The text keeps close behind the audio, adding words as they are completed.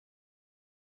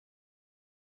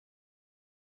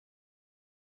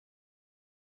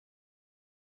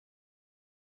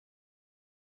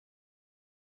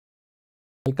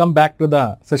Welcome back to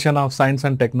the session of Science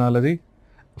and Technology.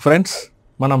 Friends,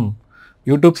 మనం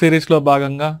YouTube సిరీస్లో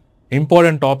భాగంగా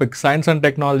important topics science and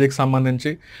టెక్నాలజీకి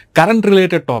సంబంధించి కరెంట్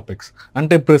రిలేటెడ్ టాపిక్స్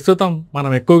అంటే ప్రస్తుతం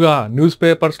మనం ఎక్కువగా న్యూస్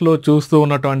పేపర్స్లో చూస్తూ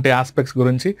ఉన్నటువంటి ఆస్పెక్ట్స్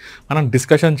గురించి మనం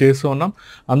డిస్కషన్ చేస్తూ ఉన్నాం.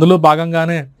 అందులో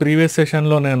భాగంగానే ప్రీవియస్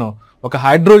సెషన్లో నేను ఒక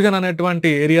హైడ్రోజన్ అనేటువంటి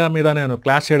ఏరియా మీద నేను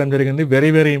క్లాస్ చేయడం జరిగింది.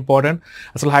 Very important.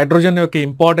 అసలు హైడ్రోజన్ యొక్క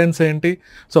ఇంపార్టెన్స్ ఏంటి,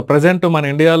 సో ప్రజెంట్ మన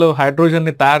ఇండియాలో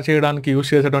హైడ్రోజన్ని తయారు చేయడానికి యూజ్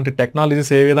చేసేటువంటి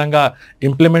టెక్నాలజీస్ ఏ విధంగా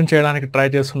ఇంప్లిమెంట్ చేయడానికి ట్రై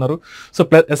చేస్తున్నారు, సో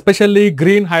ఎస్పెషల్లీ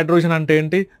గ్రీన్ హైడ్రోజన్ అంటే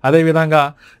ఏంటి, అదేవిధంగా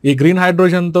ఈ గ్రీన్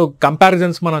హైడ్రోజన్తో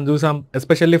కంపారిజన్స్ మనం చూసాం.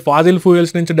 ఎస్పెషల్లీ ఫాజిల్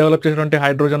ఫ్యూయల్స్ నుంచి డెవలప్ చేసినటువంటి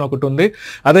హైడ్రోజన్ ఒకటి ఉంది,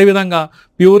 అదేవిధంగా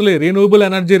ప్యూర్లీ రిన్యూవబుల్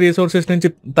ఎనర్జీ రిసోర్సెస్ నుంచి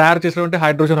తయారు చేసినటువంటి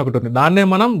హైడ్రోజన్ ఒకటి ఉంది. దాన్నే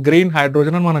మనం గ్రీన్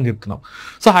హైడ్రోజన్ అని మనం చెప్తున్నాం.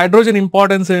 సో హైడ్రోజన్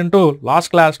ఇంపార్టెన్స్ ఏంటో లాస్ట్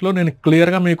క్లాస్లో నేను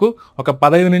క్లియర్గా మీకు ఒక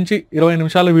 15 నుంచి 20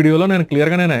 నిమిషాల వీడియోలో నేను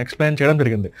క్లియర్గా ఎక్స్ప్లెయిన్ చేయడం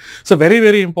జరిగింది. So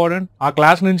very important. ఆ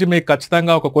క్లాస్ నుంచి మీకు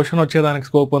ఖచ్చితంగా ఒక క్వశ్చన్ వచ్చేదానికి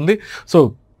స్కోప్ ఉంది. సో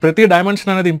ప్రతి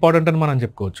డైమెన్షన్ అనేది ఇంపార్టెంట్ అని మనం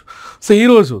చెప్పుకోవచ్చు. సో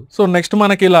ఈరోజు నెక్స్ట్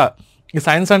మనకి ఇలా ఈ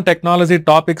సైన్స్ అండ్ టెక్నాలజీ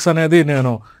టాపిక్స్ అనేది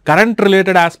నేను కరెంట్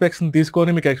రిలేటెడ్ ఆస్పెక్ట్స్ని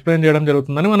తీసుకొని మీకు ఎక్స్ప్లెయిన్ చేయడం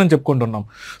జరుగుతుందని మనం చెప్పుకుంటున్నాం.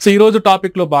 సో ఈరోజు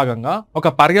టాపిక్లో భాగంగా ఒక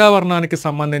పర్యావరణానికి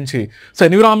సంబంధించి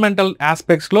ఎన్విరాన్మెంటల్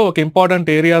ఆస్పెక్ట్స్లో ఒక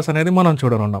ఇంపార్టెంట్ ఏరియాస్ అనేది మనం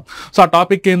చూడనున్నాం. సో ఆ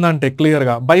టాపిక్ ఏంటంటే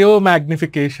క్లియర్గా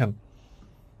బయోమాగ్నిఫికేషన్.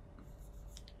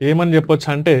 ఏమని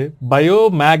చెప్పొచ్చు అంటే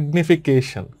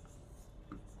బయోమాగ్నిఫికేషన్.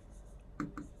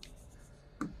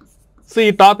 సో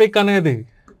ఈ టాపిక్ అనేది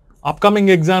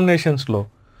అప్కమింగ్ ఎగ్జామినేషన్స్లో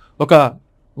ఒక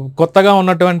కొత్తగా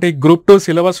ఉన్నటువంటి గ్రూప్ 2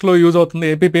 సిలబస్లో యూజ్ అవుతుంది.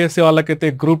 ఏపీపీఎస్సీ వాళ్ళకైతే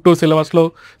గ్రూప్ 2 సిలబస్లో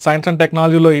సైన్స్ అండ్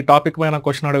టెక్నాలజీలో ఈ టాపిక్ పైన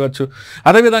క్వశ్చన్ అడగచ్చు.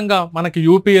 అదేవిధంగా మనకి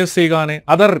యూపీఎస్సీ కానీ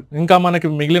అదర్ ఇంకా మనకి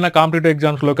మిగిలిన కాంపిటేటివ్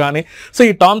ఎగ్జామ్స్లో కానీ సో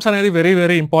ఈ టర్మ్స్ అనేది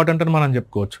వెరీ ఇంపార్టెంట్ అని మనం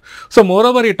చెప్పుకోవచ్చు. సో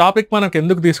మోరోవర్ ఈ టాపిక్ మనకు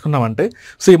ఎందుకు తీసుకున్నామంటే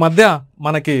సో ఈ మధ్య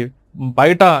మనకి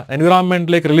బయట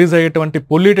ఎన్విరాన్మెంట్లోకి రిలీజ్ అయ్యేటువంటి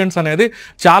పొల్యూటెంట్స్ అనేది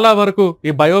చాలా వరకు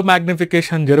ఈ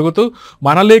బయోమాగ్నిఫికేషన్ జరుగుతూ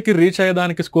మనలోకి రీచ్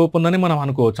అయ్యేదానికి స్కోప్ ఉందని మనం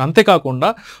అనుకోవచ్చు. అంతేకాకుండా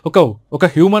ఒక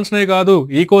హ్యూమన్స్నే కాదు,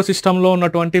 ఈకో సిస్టంలో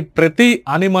ఉన్నటువంటి ప్రతి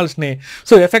అనిమల్స్ని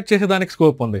ఎఫెక్ట్ చేసేదానికి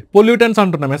స్కోప్ ఉంది. పొల్యూటెంట్స్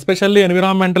అంటున్నాం, ఎస్పెషల్లీ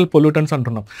ఎన్విరాన్మెంటల్ పొల్యూటెంట్స్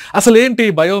అంటున్నాం. అసలు ఏంటి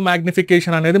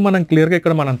బయోమాగ్నిఫికేషన్ అనేది మనం క్లియర్గా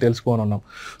ఇక్కడ మనం తెలుసుకోనున్నాం.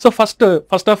 సో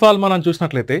ఫస్ట్ ఆఫ్ ఆల్ మనం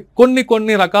చూసినట్లయితే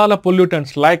కొన్ని రకాల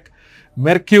పొల్యూటెంట్స్ లైక్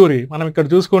మెర్క్యూరీ, మనం ఇక్కడ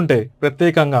చూసుకుంటే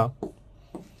ప్రత్యేకంగా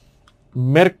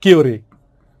మెర్క్యూరీ,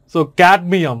 సో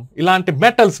కాడ్మియం, ఇలాంటి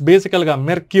మెటల్స్ బేసికల్గా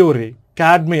మెర్క్యూరీ,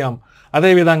 కాడ్మియం,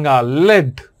 అదేవిధంగా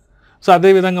లెడ్, సో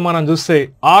అదేవిధంగా మనం చూస్తే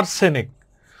ఆర్సెనిక్,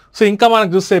 సో ఇంకా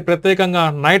మనకు చూస్తే ప్రత్యేకంగా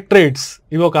నైట్రేట్స్,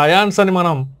 ఇవి ఒక అయాన్స్ అని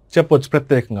మనం చెప్పొచ్చు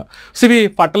ప్రత్యేకంగా. సో ఇవి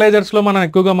ఫర్టిలైజర్స్లో మనం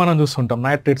ఎక్కువగా మనం చూస్తుంటాం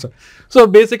నైట్రేట్స్. సో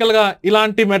బేసికల్గా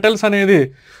ఇలాంటి మెటల్స్ అనేది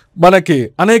మనకి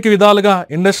అనేక విధాలుగా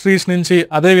ఇండస్ట్రీస్ నుంచి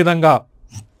అదేవిధంగా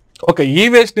ఒక ఈ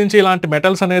వేస్ట్ నుంచి ఇలాంటి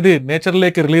మెటల్స్ అనేది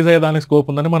నేచర్లోకి రిలీజ్ అయ్యేదానికి స్కోప్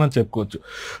ఉందని మనం చెప్పుకోవచ్చు.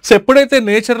 సో ఎప్పుడైతే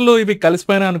నేచర్లో ఇవి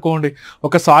కలిసిపోయినాయి అనుకోండి,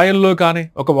 ఒక సాయిల్లో కానీ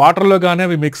ఒక వాటర్లో కానీ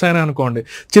అవి మిక్స్ అయినాయి అనుకోండి,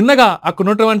 చిన్నగా అక్కడ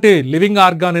ఉన్నటువంటి లివింగ్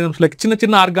ఆర్గానిజమ్స్లోకి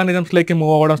చిన్న ఆర్గానిజమ్స్లోకి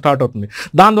మూవ్ అవ్వడం స్టార్ట్ అవుతుంది.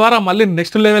 దాని ద్వారా మళ్ళీ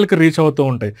నెక్స్ట్ లెవెల్కి రీచ్ అవుతూ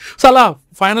ఉంటాయి. సో అలా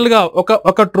ఫైనల్గా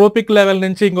ఒక ట్రోపిక్ లెవెల్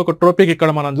నుంచి ఇంకొక ట్రోపిక్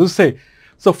ఇక్కడ మనం చూస్తే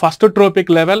so first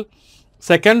tropic level,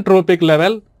 second tropic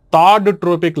level, third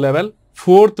tropic level,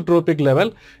 fourth tropic level,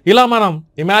 ఇలా మనం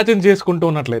ఇమాజిన్ చేసుకుంటూ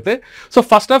ఉన్నట్లయితే సో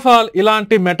ఫస్ట్ ఆఫ్ ఆల్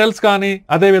ఇలాంటి మెటల్స్ కానీ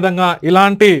అదేవిధంగా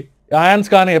ఇలాంటి అయాన్స్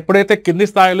కానీ ఎప్పుడైతే కింది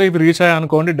స్థాయిలో ఇవి రీచ్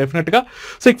అయ్యాయనుకోండి డెఫినెట్గా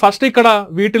సో ఫస్ట్ ఇక్కడ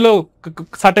వీటిలో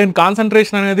సర్టెన్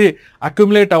కాన్సన్ట్రేషన్ అనేది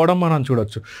అక్యుములేట్ అవ్వడం మనం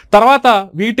చూడొచ్చు. తర్వాత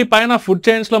వీటిపైన ఫుడ్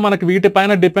చైన్స్లో మనకి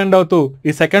వీటిపైన డిపెండ్ అవుతూ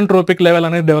ఈ సెకండ్ ట్రోపిక్ లెవెల్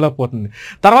అనేది డెవలప్ అవుతుంది.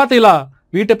 తర్వాత ఇలా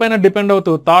వీటిపైన డిపెండ్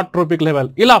అవుతూ థర్డ్ ట్రోపిక్ లెవెల్,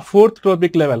 ఇలా ఫోర్త్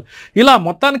ట్రోపిక్ లెవెల్, ఇలా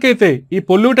మొత్తానికైతే ఈ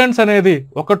పొల్యూటెంట్స్ అనేది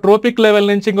ఒక ట్రోపిక్ లెవెల్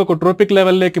నుంచి ఇంకొక ట్రోపిక్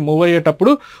లెవెల్లోకి మూవ్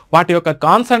అయ్యేటప్పుడు వాటి యొక్క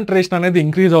కాన్సన్ట్రేషన్ అనేది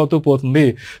ఇంక్రీజ్ అవుతూ పోతుంది.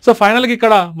 సో ఫైనల్గా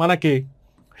ఇక్కడ మనకి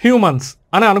హ్యూమన్స్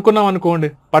అని అనుకున్నాం అనుకోండి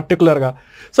పర్టికులర్గా.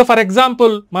 సో ఫర్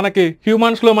ఎగ్జాంపుల్ మనకి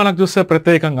హ్యూమన్స్లో మనకు చూస్తే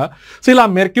ప్రత్యేకంగా సో ఇలా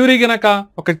మెర్క్యూరీ కనుక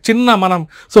ఒక చిన్న మనం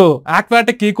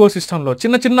ఆక్వాటిక్ ఈకో సిస్టంలో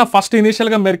చిన్న ఫస్ట్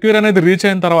ఇనీషియల్గా మెర్క్యూరీ అనేది రీచ్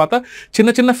అయిన తర్వాత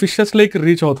చిన్న ఫిషెస్లోకి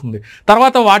రీచ్ అవుతుంది.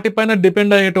 తర్వాత వాటిపైన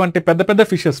డిపెండ్ అయ్యేటువంటి పెద్ద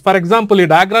ఫిషెస్, ఫర్ ఎగ్జాంపుల్ ఈ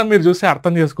డయాగ్రామ్ మీరు చూస్తే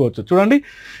అర్థం చేసుకోవచ్చు. చూడండి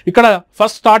ఇక్కడ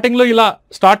ఫస్ట్ స్టార్టింగ్లో ఇలా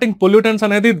స్టార్టింగ్ పొల్యూటెంట్స్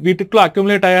అనేది వీటిలో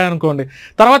అక్యుములేట్ అయ్యాయనుకోండి,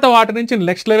 తర్వాత వాటి నుంచి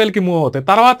నెక్స్ట్ లెవెల్కి మూవ్ అవుతాయి,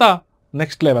 తర్వాత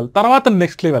నెక్స్ట్ లెవెల్, తర్వాత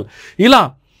నెక్స్ట్ లెవెల్, ఇలా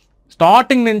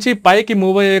స్టార్టింగ్ నుంచి పైకి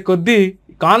మూవ్ అయ్యే కొద్దీ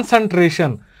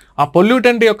కాన్సన్ట్రేషన్, ఆ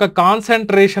పొల్యూటెంట్ యొక్క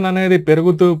కాన్సన్ట్రేషన్ అనేది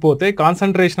పెరుగుతూ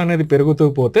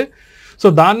పోతే సో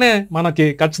దాన్నే మనకి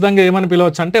ఖచ్చితంగా ఏమని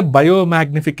పిలవచ్చు అంటే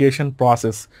బయోమాగ్నిఫికేషన్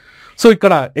ప్రాసెస్. సో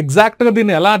ఇక్కడ ఎగ్జాక్ట్గా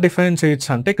దీన్ని ఎలా డిఫైన్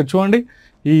చేయొచ్చు అంటే ఇక్కడ చూడండి,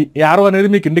 ఈ యారో అనేది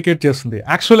మీకు ఇండికేట్ చేస్తుంది.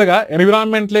 యాక్చువల్గా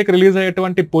ఎన్విరాన్మెంట్లోకి రిలీజ్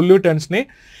అయ్యేటువంటి పొల్యూటెంట్స్ని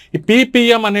ఈ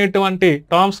పీపీఎం అనేటువంటి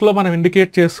టర్మ్స్లో మనం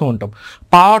ఇండికేట్ చేస్తూ ఉంటాం.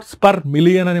 పార్ట్స్ పర్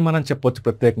మిలియన్ అని మనం చెప్పొచ్చు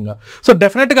ప్రత్యేకంగా. సో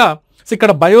డెఫినెట్గా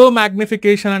ఇక్కడ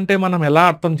బయోమాగ్నిఫికేషన్ అంటే మనం ఎలా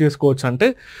అర్థం చేసుకోవచ్చు అంటే,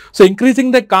 so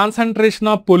increasing the concentration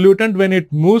of pollutant when it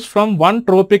moves from one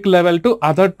tropic level to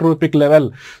other tropic level.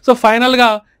 So ఫైనల్గా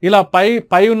ఇలా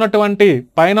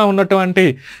పైన ఉన్నటువంటి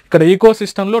ఇక్కడ ఈకో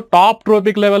సిస్టంలో టాప్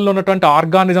ట్రోపిక్ లెవెల్లో ఉన్నటువంటి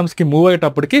ఆర్గానిజమ్స్కి మూవ్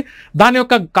అయ్యేటప్పటికి దాని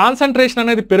యొక్క కాన్సన్ట్రేషన్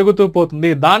అనేది పెరుగుతూ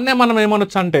పోతుంది. దాన్నే మనం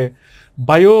ఏమనొచ్చు అంటే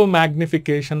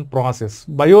బయోమాగ్నిఫికేషన్ ప్రాసెస్.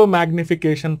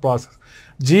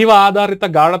 జీవ ఆధారిత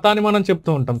గాఢత అని మనం చెప్తూ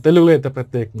ఉంటాం తెలుగులో అయితే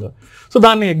ప్రత్యేకంగా. సో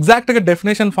దాన్ని ఎగ్జాక్ట్గా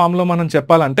డెఫినేషన్ ఫామ్లో మనం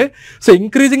చెప్పాలంటే, so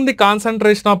increasing the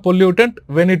concentration of pollutant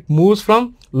when it moves from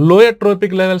lower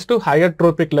tropic levels to higher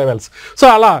tropic levels. So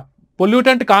అలా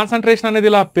పొల్యూటెంట్ కాన్సన్ట్రేషన్ అనేది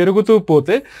ఇలా పెరుగుతూ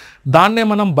పోతే దాన్నే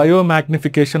మనం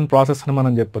బయోమాగ్నిఫికేషన్ ప్రాసెస్ అని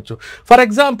మనం చెప్పొచ్చు. ఫర్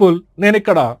ఎగ్జాంపుల్ నేను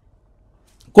ఇక్కడ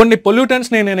కొన్ని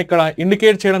పొల్యూటెంట్స్ని నేను ఇక్కడ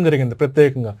ఇండికేట్ చేయడం జరిగింది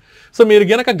ప్రత్యేకంగా. సో మీరు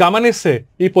గనక గమనిస్తే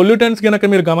ఈ పొల్యూటెంట్స్ గనక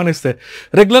మీరు గమనిస్తే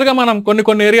రెగ్యులర్గా మనం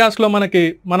కొన్ని ఏరియాస్లో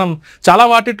మనం చాలా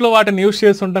వాటిని యూస్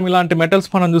చేస్తుంటాం. ఇలాంటి మెటల్స్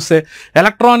మనం చూస్తే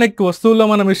ఎలక్ట్రానిక్ వస్తువుల్లో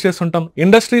మనం యూస్ చేస్తుంటాం,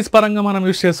 ఇండస్ట్రీస్ పరంగా మనం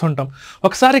యూస్ చేస్తుంటాం.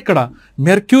 ఒకసారి ఇక్కడ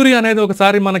మెర్క్యూరీ అనేది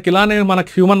ఒకసారి ఇలానే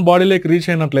మనకి హ్యూమన్ బాడీలోకి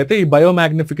రీచ్ అయినట్లయితే ఈ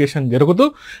బయోమాగ్నిఫికేషన్ జరుగుతూ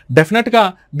డెఫినెట్గా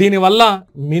దీనివల్ల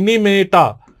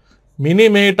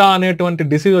మినిమేటా అనేటువంటి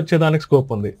డిసీజ్ వచ్చేదానికి స్కోప్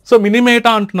ఉంది. సో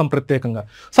మినిమేటా అంటున్నాం ప్రత్యేకంగా.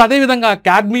 సో అదేవిధంగా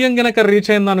క్యాడ్మియం కనుక రీచ్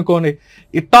అయింది అనుకోండి,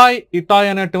 ఇటాయ్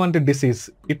అనేటువంటి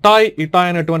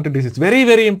డిసీజ్ వెరీ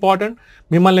వెరీ ఇంపార్టెంట్.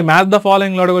 మిమ్మల్ని మ్యాచ్ ద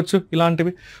ఫాలోయింగ్లో అడగొచ్చు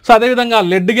ఇలాంటివి. సో అదేవిధంగా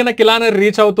లెడ్ కనుక ఇలానే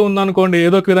రీచ్ అవుతుంది అనుకోండి,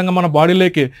 ఏదో ఒక విధంగా మన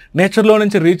బాడీలోకి నేచర్లో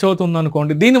నుంచి రీచ్ అవుతుంది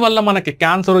అనుకోండి, దీనివల్ల మనకి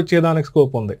క్యాన్సర్ వచ్చేదానికి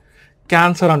స్కోప్ ఉంది.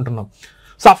 క్యాన్సర్ అంటున్నాం.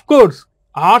 సో అఫ్ కోర్స్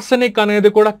ఆర్సెనిక్ అనేది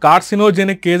కూడా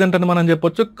కార్సినోజెనిక్ ఏజెంట్ అని మనం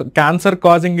చెప్పొచ్చు, క్యాన్సర్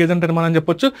కాజింగ్ ఏజెంట్ అని మనం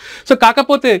చెప్పొచ్చు. సో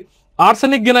కాకపోతే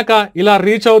ఆర్సెనిక్ గనక ఇలా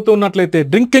రీచ్ అవుతున్నట్లయితే,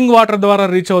 డ్రింకింగ్ వాటర్ ద్వారా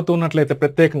రీచ్ అవుతున్నట్లయితే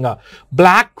ప్రత్యేకంగా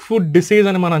బ్లాక్ ఫుడ్ డిసీజ్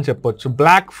అని మనం చెప్పొచ్చు.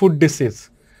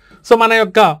 సో మన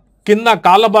యొక్క కింద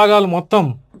కాళ్ళ భాగాలు మొత్తం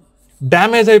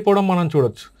డ్యామేజ్ అయిపోవడం మనం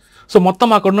చూడొచ్చు. సో మొత్తం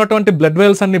అక్కడ ఉన్నటువంటి బ్లడ్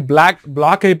వెల్స్ అన్ని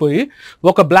బ్లాక్ అయిపోయి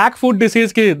ఒక బ్లాక్ ఫుడ్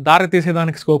డిసీజ్కి దారి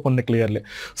తీసేదానికి స్కోప్ ఉంది క్లియర్లీ.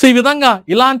 సో ఈ విధంగా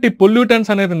ఇలాంటి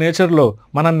పొల్యూటెంట్స్ అనేది నేచర్లో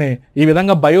మనల్ని ఈ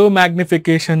విధంగా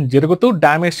బయోమాగ్నిఫికేషన్ జరుగుతూ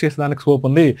డ్యామేజ్ చేసేదానికి స్కోప్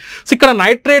ఉంది. సో ఇక్కడ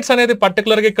నైట్రేట్స్ అనేది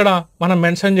పర్టికులర్గా ఇక్కడ మనం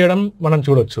మెన్షన్ చేయడం మనం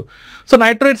చూడొచ్చు. సో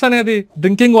నైట్రేట్స్ అనేది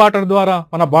డ్రింకింగ్ వాటర్ ద్వారా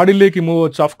మన బాడీలోకి మూవ్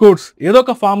అవచ్చు. అఫ్ కోర్స్ ఏదో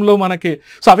ఒక ఫామ్లో మనకి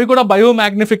సో అవి కూడా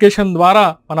బయోమాగ్నిఫికేషన్ ద్వారా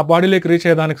మన బాడీలోకి రీచ్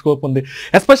అయ్యేదానికి స్కోప్ ఉంది.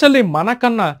 ఎస్పెషల్లీ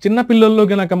మనకన్నా చిన్న పిల్లల్లో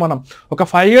గనక మనం ఒక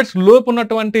 5 years లోపు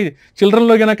ఉన్నటువంటి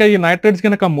చిల్డ్రన్లో గనక ఈ నైట్రేట్స్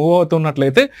గనక మూవ్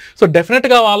అవుతున్నట్లయితే సో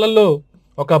డెఫినెట్గా వాళ్ళల్లో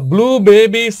ఒక బ్లూ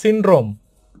బేబీ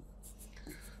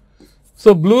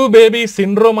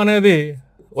సిండ్రోమ్ అనేది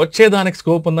వచ్చేదానికి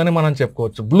స్కోప్ ఉందని మనం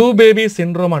చెప్పుకోవచ్చు. బ్లూ బేబీ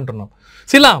సిండ్రోమ్ అంటున్నాం.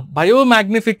 సో ఇలా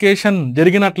బయోమాగ్నిఫికేషన్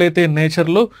జరిగినట్లయితే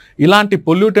నేచర్లో ఇలాంటి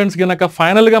పొల్యూటెంట్స్ కనుక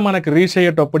ఫైనల్గా మనకి రీచ్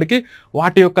అయ్యేటప్పటికి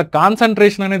వాటి యొక్క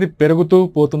కాన్సన్ట్రేషన్ అనేది పెరుగుతూ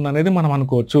పోతుంది అనేది మనం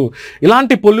అనుకోవచ్చు.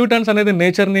 ఇలాంటి పొల్యూటెంట్స్ అనేది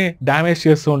నేచర్ని డ్యామేజ్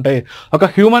చేస్తూ ఉంటాయి. ఒక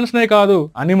హ్యూమన్స్నే కాదు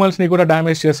అనిమల్స్ని కూడా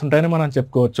డ్యామేజ్ చేస్తుంటాయని మనం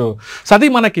చెప్పుకోవచ్చు. సో అది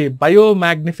మనకి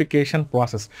biomagnification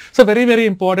process. So very very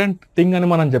important thing అని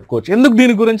మనం చెప్పుకోవచ్చు. ఎందుకు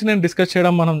దీని గురించి నేను డిస్కస్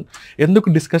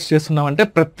చేస్తున్నాం అంటే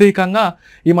ప్రత్యేకంగా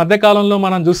ఈ మధ్యకాలంలో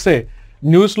మనం చూస్తే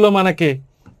న్యూస్లో మనకి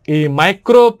ఈ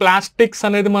మైక్రో ప్లాస్టిక్స్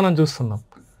అనేది మనం చూస్తున్నాం.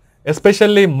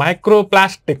 Especially micro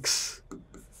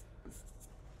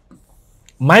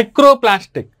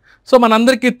plastic. సో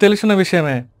మనందరికీ తెలిసిన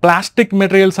విషయమే, ప్లాస్టిక్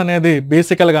మెటీరియల్స్ అనేది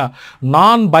బేసికల్గా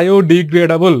నాన్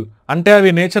బయోడిగ్రేడబుల్. అంటే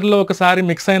అవి నేచర్లో ఒకసారి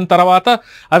మిక్స్ అయిన తర్వాత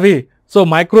అవి సో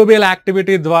మైక్రోబియల్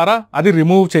యాక్టివిటీ ద్వారా అది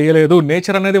రిమూవ్ చేయలేదు,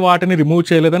 నేచర్ అనేది వాటిని రిమూవ్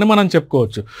చేయలేదని మనం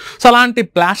చెప్పుకోవచ్చు. సో అలాంటి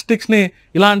ప్లాస్టిక్స్ని,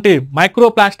 ఇలాంటి మైక్రో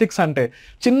ప్లాస్టిక్స్ అంటే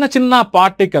చిన్న చిన్న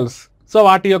పార్టికల్స్. సో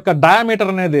వాటి యొక్క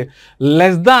డయామీటర్ అనేది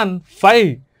 <5.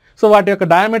 సో వాటి యొక్క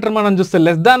డయామీటర్ మనం చూస్తే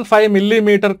 <5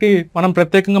 millimeterకి మనం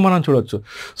ప్రత్యేకంగా మనం చూడొచ్చు.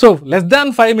 సో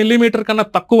 <5 millimeter కన్నా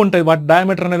తక్కువ ఉంటుంది వాటి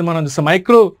డయామీటర్ అనేది మనం చూస్తే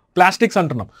మైక్రో ప్లాస్టిక్స్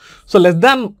అంటున్నాం. సో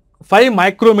 <5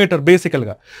 micrometer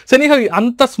బేసికల్గా. సో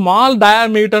అంత స్మాల్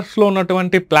డయామీటర్స్లో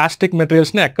ఉన్నటువంటి ప్లాస్టిక్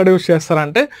మెటీరియల్స్ని ఎక్కడ యూజ్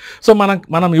చేస్తారంటే సో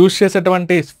మనం యూజ్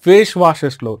చేసేటువంటి ఫేస్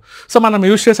వాషెస్లో, సో మనం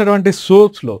యూజ్ చేసేటువంటి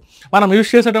సోప్స్లో, మనం యూజ్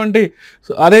చేసేటువంటి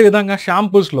అదేవిధంగా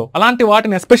షాంపూస్లో, అలాంటి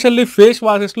వాటిని ఎస్పెషల్లీ ఫేస్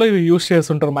వాషెస్లో ఇవి యూజ్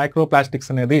చేస్తుంటారు మైక్రో ప్లాస్టిక్స్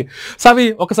అనేది. సో అవి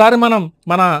ఒకసారి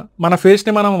మన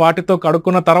ఫేస్ని మనం వాటితో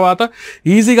కడుక్కున్న తర్వాత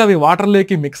ఈజీగా అవి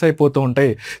వాటర్లోకి మిక్స్ అయిపోతూ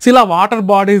ఉంటాయి. సో ఇలా వాటర్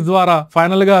బాడీస్ ద్వారా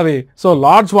ఫైనల్గా అవి సో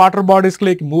లార్జ్ వాటర్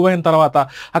బాడీస్లోకి మూవ్ అయిన తర్వాత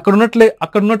అక్కడ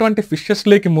ఉన్నటువంటి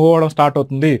ఫిషెస్లోకి మూవ్ అవ్వడం స్టార్ట్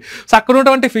అవుతుంది. సో అక్కడ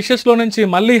ఉన్నటువంటి ఫిషెస్లో నుంచి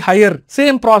మళ్ళీ హయ్యర్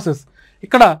సేమ్ ప్రాసెస్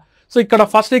ఇక్కడ సో ఇక్కడ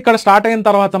ఫస్ట్ ఇక్కడ స్టార్ట్ అయిన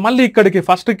తర్వాత మళ్ళీ ఇక్కడికి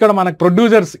ఫస్ట్ ఇక్కడ మనకు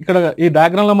ప్రొడ్యూసర్స్, ఇక్కడ ఈ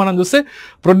డయాగ్రామ్లో మనం చూస్తే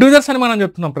ప్రొడ్యూసర్స్ అని మనం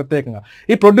చెప్తున్నాం ప్రత్యేకంగా.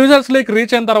 ఈ ప్రొడ్యూసర్స్లోకి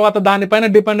రీచ్ అయిన తర్వాత దానిపైన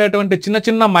డిపెండ్ అయ్యేటువంటి చిన్న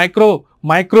చిన్న మైక్రో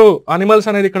అనిమల్స్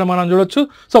అనేది ఇక్కడ మనం చూడొచ్చు.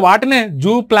 సో వాటినే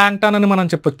జూ ప్లాంక్టన్ అని మనం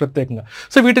చెప్పొచ్చు ప్రత్యేకంగా.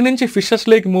 సో వీటి నుంచి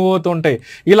ఫిషెస్లోకి మూవ్ అవుతూ ఉంటాయి.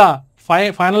 ఇలా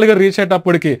ఫైనల్గా రీచ్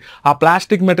అయ్యేటప్పటికి ఆ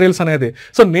ప్లాస్టిక్ మెటీరియల్స్ అనేది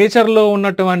సో నేచర్లో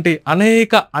ఉన్నటువంటి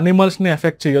అనేక అనిమల్స్ని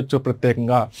ఎఫెక్ట్ చేయొచ్చు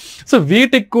ప్రత్యేకంగా. సో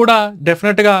వీటికి కూడా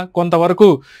డెఫినెట్గా కొంతవరకు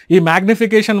ఈ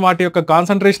మ్యాగ్నిఫికేషన్, వాటి యొక్క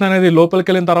కాన్సన్ట్రేషన్ అనేది లోపలికి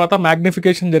వెళ్ళిన తర్వాత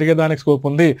మ్యాగ్నిఫికేషన్ జరిగేదానికి స్కోప్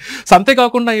ఉంది. సో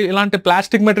అంతేకాకుండా ఇలాంటి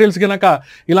ప్లాస్టిక్ మెటీరియల్స్ కనుక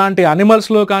ఇలాంటి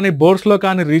అనిమల్స్లో కానీ బర్డ్స్లో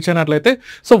కానీ రీచ్ అయినట్లయితే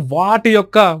సో వాటి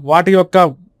యొక్క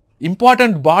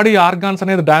ఇంపార్టెంట్ బాడీ ఆర్గాన్స్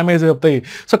అనేది డ్యామేజ్ అవుతాయి.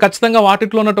 సో ఖచ్చితంగా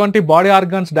వాటిలో ఉన్నటువంటి బాడీ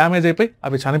ఆర్గాన్స్ డ్యామేజ్ అయిపోయి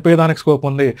అవి చనిపోయేదానికి స్కోప్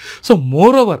ఉంది. సో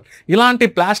మోర్ ఓవర్ ఇలాంటి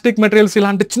ప్లాస్టిక్ మెటీరియల్స్,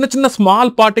 ఇలాంటి చిన్న చిన్న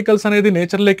స్మాల్ పార్టికల్స్ అనేది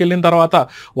నేచర్లోకి వెళ్ళిన తర్వాత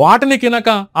వాటిని కనుక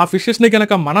ఆ ఫిషెస్ని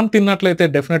కనుక మనం తిన్నట్లయితే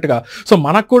డెఫినెట్గా సో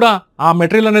మనకు కూడా ఆ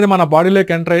మెటీరియల్ అనేది మన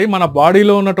బాడీలోకి ఎంటర్ అయ్యి మన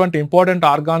బాడీలో ఉన్నటువంటి ఇంపార్టెంట్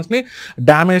ఆర్గాన్స్ని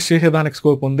డ్యామేజ్ చేసేదానికి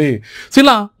స్కోప్ ఉంది. సో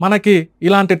ఇలా మనకి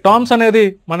ఇలాంటి టర్మ్స్ అనేది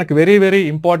మనకి వెరీ వెరీ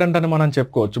ఇంపార్టెంట్ అని మనం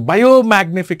చెప్పుకోవచ్చు.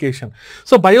 బయోమాగ్నిఫికేషన్.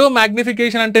 సో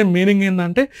బయోమాగ్నిఫికేషన్ అంటే మీనింగ్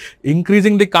ఏంటంటే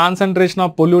increasing the concentration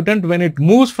of pollutant when it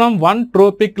moves from one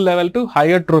tropic level to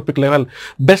higher tropic level.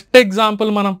 Best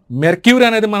example మనం మెర్క్యూరీ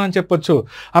అనేది మనం చెప్పొచ్చు.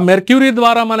 ఆ మెర్క్యూరీ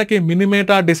ద్వారా మనకి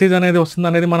మినిమేటా డిసీజ్ అనేది వస్తుంది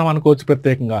అనేది మనం అనుకోవచ్చు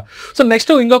ప్రత్యేకంగా. సో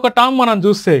నెక్స్ట్ ఇంకొక టర్మ్ మనం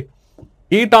చూస్తే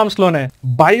ఈ టర్మ్స్లోనే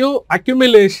బయో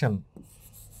అక్యుమిలేషన్.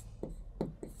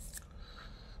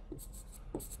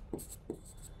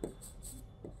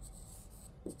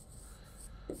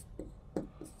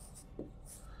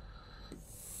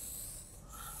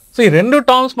 సో ఈ రెండు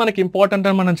టర్మ్స్ మనకి ఇంపార్టెంట్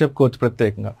అని మనం చెప్పుకోవచ్చు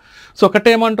ప్రత్యేకంగా. సో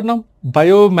ఒకటేమంటున్నాం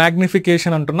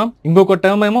బయోమాగ్నిఫికేషన్ అంటున్నాం, ఇంకొక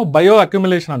టర్మ్ ఏమో బయో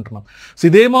అక్యుములేషన్ అంటున్నాం. సో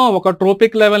ఇదేమో ఒక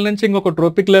ట్రోపిక్ లెవెల్ నుంచి ఇంకొక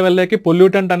ట్రోపిక్ లెవెల్లోకి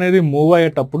పొల్యూటెంట్ అనేది మూవ్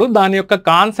అయ్యేటప్పుడు దాని యొక్క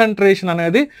కాన్సన్ట్రేషన్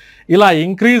అనేది ఇలా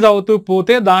ఇంక్రీజ్ అవుతూ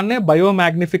పోతే దాన్నే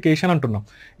బయోమాగ్నిఫికేషన్ అంటున్నాం.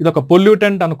 ఇది ఒక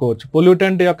పొల్యూటెంట్ అనుకోవచ్చు,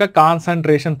 పొల్యూటెంట్ యొక్క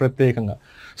కాన్సన్ట్రేషన్ ప్రత్యేకంగా.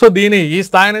 సో ఈ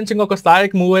స్థాయి నుంచి ఇంకొక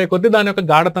స్థాయికి మూవ్ అయ్యే కొద్దీ దాని యొక్క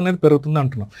గాఢత అనేది పెరుగుతుంది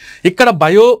అంటున్నాం. ఇక్కడ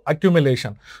బయో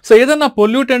అక్యుములేషన్. సో ఏదైనా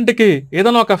పొల్యూటెంట్కి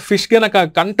ఏదైనా ఒక ఫిష్ గనక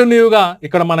కంటిన్యూగా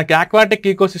ఇక్కడ మనకి ఆక్వాటిక్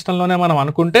ఈకోసిస్టంలోనే మనం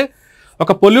అనుకుంటే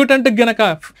ఒక పొల్యూటెంట్కి గనక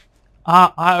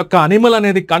ఆ యొక్క అనిమల్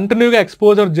అనేది కంటిన్యూగా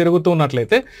ఎక్స్పోజర్ జరుగుతూ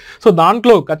ఉన్నట్లయితే సో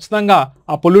దాంట్లో ఖచ్చితంగా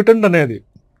ఆ పొల్యూటెంట్ అనేది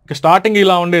స్టార్టింగ్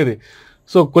ఇలా ఉండేది.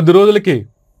 సో కొద్ది రోజులకి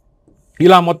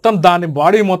ఇలా మొత్తం దాని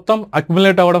బాడీ మొత్తం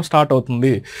అక్యుములేట్ అవ్వడం స్టార్ట్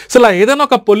అవుతుంది. సో ఇలా ఏదైనా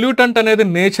ఒక పొల్యూటెంట్ అనేది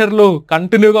నేచర్లో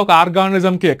కంటిన్యూగా ఒక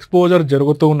ఆర్గానిజంకి ఎక్స్పోజర్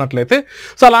జరుగుతూ ఉన్నట్లయితే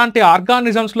సో అలాంటి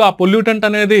ఆర్గానిజమ్స్లో ఆ పొల్యూటెంట్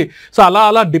అనేది సో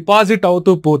అలా డిపాజిట్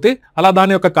అవుతూ పోతే, అలా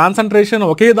దాని యొక్క కాన్సన్ట్రేషన్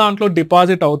ఒకే దాంట్లో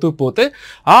డిపాజిట్ అవుతూ పోతే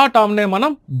ఆ టర్మ్నే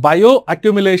మనం బయో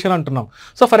అక్యుములేషన్ అంటున్నాం.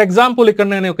 సో ఫర్ ఎగ్జాంపుల్ ఇక్కడ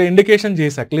నేను ఒక ఇండికేషన్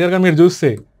చేశాను క్లియర్గా మీరు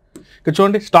చూస్తే, ఇక్కడ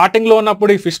చూడండి స్టార్టింగ్లో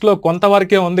ఉన్నప్పుడు ఈ ఫిష్లో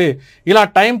కొంతవరకే ఉంది. ఇలా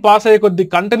టైం పాస్ అయ్యే కొద్దీ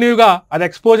కంటిన్యూగా అది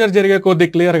ఎక్స్పోజర్ జరిగే కొద్దీ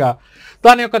క్లియర్గా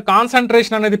దాని యొక్క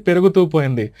కాన్సన్ట్రేషన్ అనేది పెరుగుతూ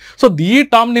పోయింది. సో ఈ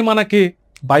టర్మ్ని మనకి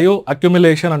బయో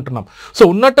అక్యుములేషన్ అంటున్నాం. సో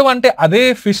ఉన్నటువంటి అదే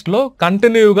ఫిష్లో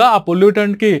కంటిన్యూగా ఆ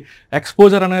పొల్యూటెంట్కి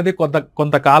ఎక్స్పోజర్ అనేది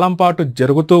కొంతకాలం పాటు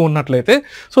జరుగుతూ ఉన్నట్లయితే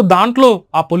సో దాంట్లో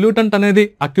ఆ పొల్యూటెంట్ అనేది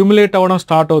అక్యుములేట్ అవ్వడం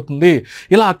స్టార్ట్ అవుతుంది.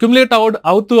 ఇలా అక్యుములేట్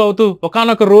అవుతూ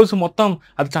ఒకానొక రోజు మొత్తం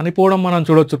అది చనిపోవడం మనం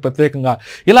చూడవచ్చు ప్రత్యేకంగా.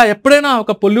 ఇలా ఎప్పుడైనా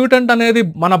ఒక పొల్యూటెంట్ అనేది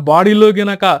మన బాడీలో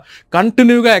గనక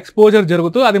కంటిన్యూగా ఎక్స్పోజర్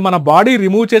జరుగుతూ అది మన బాడీ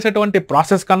రిమూవ్ చేసేటువంటి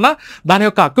ప్రాసెస్ కన్నా దాని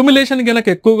యొక్క అక్యుములేషన్ గనక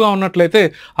ఎక్కువగా ఉన్నట్లయితే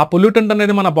ఆ పొల్యూటెంట్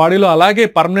అనేది మన బాడీలో అలాగే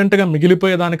పర్మనెంట్గా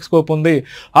మిగిలిపోయేదానికి స్కోప్ ఉంది.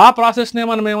 ఆ ప్రాసెస్నే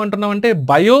మనం ఏమంటున్నాం అంటే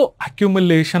బయో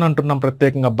అక్యుములేషన్ అంటున్నాం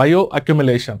ప్రత్యేకంగా, bio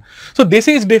accumulation. So this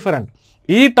is different.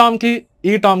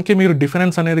 ఈ టర్మ్కి మీరు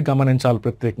డిఫరెన్స్ అనేది గమనించాలి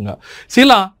ప్రత్యేకంగా.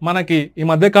 ఇలా మనకి ఈ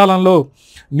మధ్యకాలంలో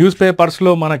న్యూస్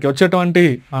పేపర్స్లో మనకి వచ్చేటువంటి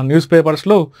న్యూస్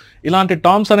పేపర్స్లో ఇలాంటి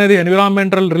టర్మ్స్ అనేది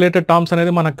ఎన్విరాన్మెంటల్ రిలేటెడ్ టర్మ్స్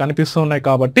అనేది మనకు కనిపిస్తూ ఉన్నాయి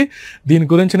కాబట్టి దీని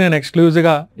గురించి నేను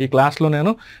ఎక్స్క్లూజివ్గా ఈ క్లాస్లో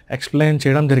నేను ఎక్స్ప్లెయిన్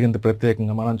చేయడం జరిగింది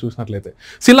ప్రత్యేకంగా మనం చూసినట్లయితే.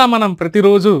 ఇలా మనం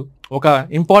ప్రతిరోజు ఒక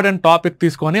ఇంపార్టెంట్ టాపిక్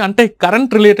తీసుకొని అంటే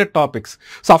current related topics.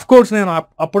 So of course నేను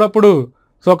అప్పుడప్పుడు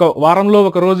సో ఒక వారంలో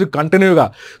ఒక రోజు కంటిన్యూగా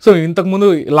సో ఇంతకుముందు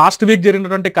లాస్ట్ వీక్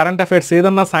జరిగినటువంటి కరెంట్ అఫైర్స్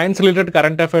ఏదన్నా సైన్స్ రిలేటెడ్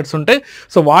కరెంట్ అఫైర్స్ ఉంటే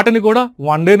సో వాటిని కూడా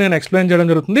వన్ డే నేను ఎక్స్ప్లెయిన్ చేయడం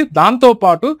జరుగుతుంది.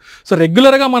 దాంతోపాటు సో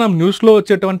రెగ్యులర్గా మనం న్యూస్లో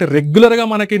వచ్చేటువంటి రెగ్యులర్గా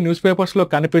మనకి న్యూస్ పేపర్స్లో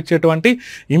కనిపించేటువంటి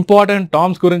ఇంపార్టెంట్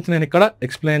టర్మ్స్ గురించి నేను ఇక్కడ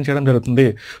ఎక్స్ప్లెయిన్ చేయడం జరుగుతుంది.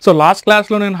 సో లాస్ట్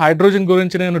క్లాస్లో నేను హైడ్రోజన్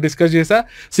గురించి నేను డిస్కస్ చేశాను.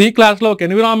 సో ఈ క్లాస్లో ఒక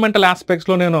ఎన్విరాన్మెంటల్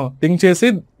ఆస్పెక్ట్స్లో నేను థింక్ చేసి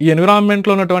ఈ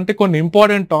ఎన్విరాన్మెంట్లో ఉన్నటువంటి కొన్ని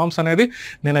ఇంపార్టెంట్ టర్మ్స్ అనేది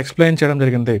నేను ఎక్స్ప్లెయిన్ చేయడం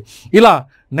జరిగింది. ఇలా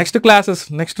నెక్స్ట్ క్లాసెస్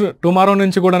నెక్స్ట్ టుమారో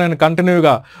నుంచి కూడా నేను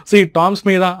కంటిన్యూగా సో ఈ టామ్స్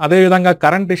మీద అదేవిధంగా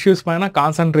కరెంట్ ఇష్యూస్ పైన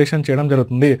కాన్సన్ట్రేషన్ చేయడం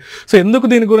జరుగుతుంది. సో ఎందుకు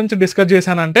దీని గురించి డిస్కస్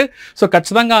చేశానంటే సో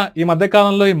ఖచ్చితంగా ఈ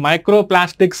మధ్యకాలంలో ఈ మైక్రో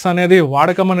ప్లాస్టిక్స్ అనేది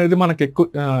వాడకం అనేది మనకి ఎక్కువ,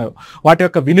 వాటి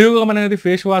యొక్క వినియోగం అనేది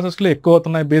ఫేస్ వాషెస్లో ఎక్కువ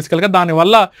అవుతున్నాయి బేసికల్గా.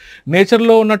 దానివల్ల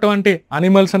నేచర్లో ఉన్నటువంటి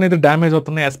అనిమల్స్ అనేది డ్యామేజ్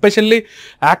అవుతున్నాయి, ఎస్పెషల్లీ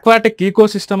ఆక్వాటిక్ ఈకో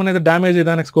సిస్టమ్ అనేది డ్యామేజ్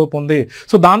అయ్యడానికి స్కోప్ ఉంది.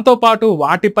 సో దాంతోపాటు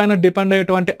వాటిపైన డిపెండ్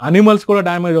అయ్యేటువంటి అనిమల్స్ కూడా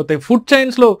డ్యామేజ్ అవుతాయి. ఫుడ్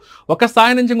చైన్స్లో ఒక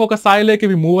స్థాయి నుంచి ఇంకొక స్థాయిలోకి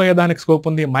ఇవి మూవ్ అయ్యేదానికి స్కోప్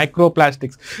ఉంది. Micro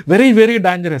plastics very very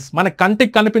dangerous, మన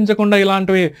కంటికి కనిపించకుండా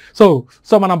ఇలాంటివి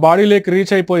సో మన బాడీలోకి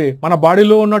రీచ్ అయిపోయి మన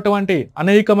బాడీలో ఉన్నటువంటి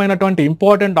అనేకమైనటువంటి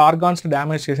ఇంపార్టెంట్ ఆర్గాన్స్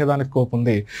డ్యామేజ్ చేసేదానికి స్కోప్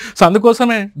ఉంది. సో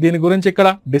అందుకోసమే దీని గురించి ఇక్కడ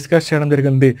డిస్కస్ చేయడం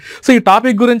జరిగింది. సో ఈ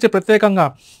టాపిక్ గురించి ప్రత్యేకంగా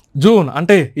జూన్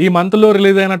అంటే ఈ మంత్లో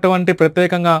రిలీజ్ అయినటువంటి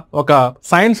ప్రత్యేకంగా ఒక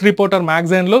సైన్స్ రిపోర్టర్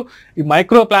మ్యాగజైన్లో ఈ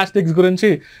మైక్రో ప్లాస్టిక్స్ గురించి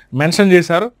మెన్షన్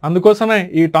చేశారు. అందుకోసమే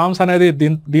ఈ టామ్స్ అనేది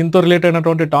దీంతో రిలేట్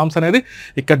అయినటువంటి టామ్స్ అనేది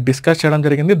ఇక్కడ డిస్కస్ చేయడం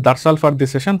జరిగింది. That's all for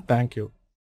this session. Thank you.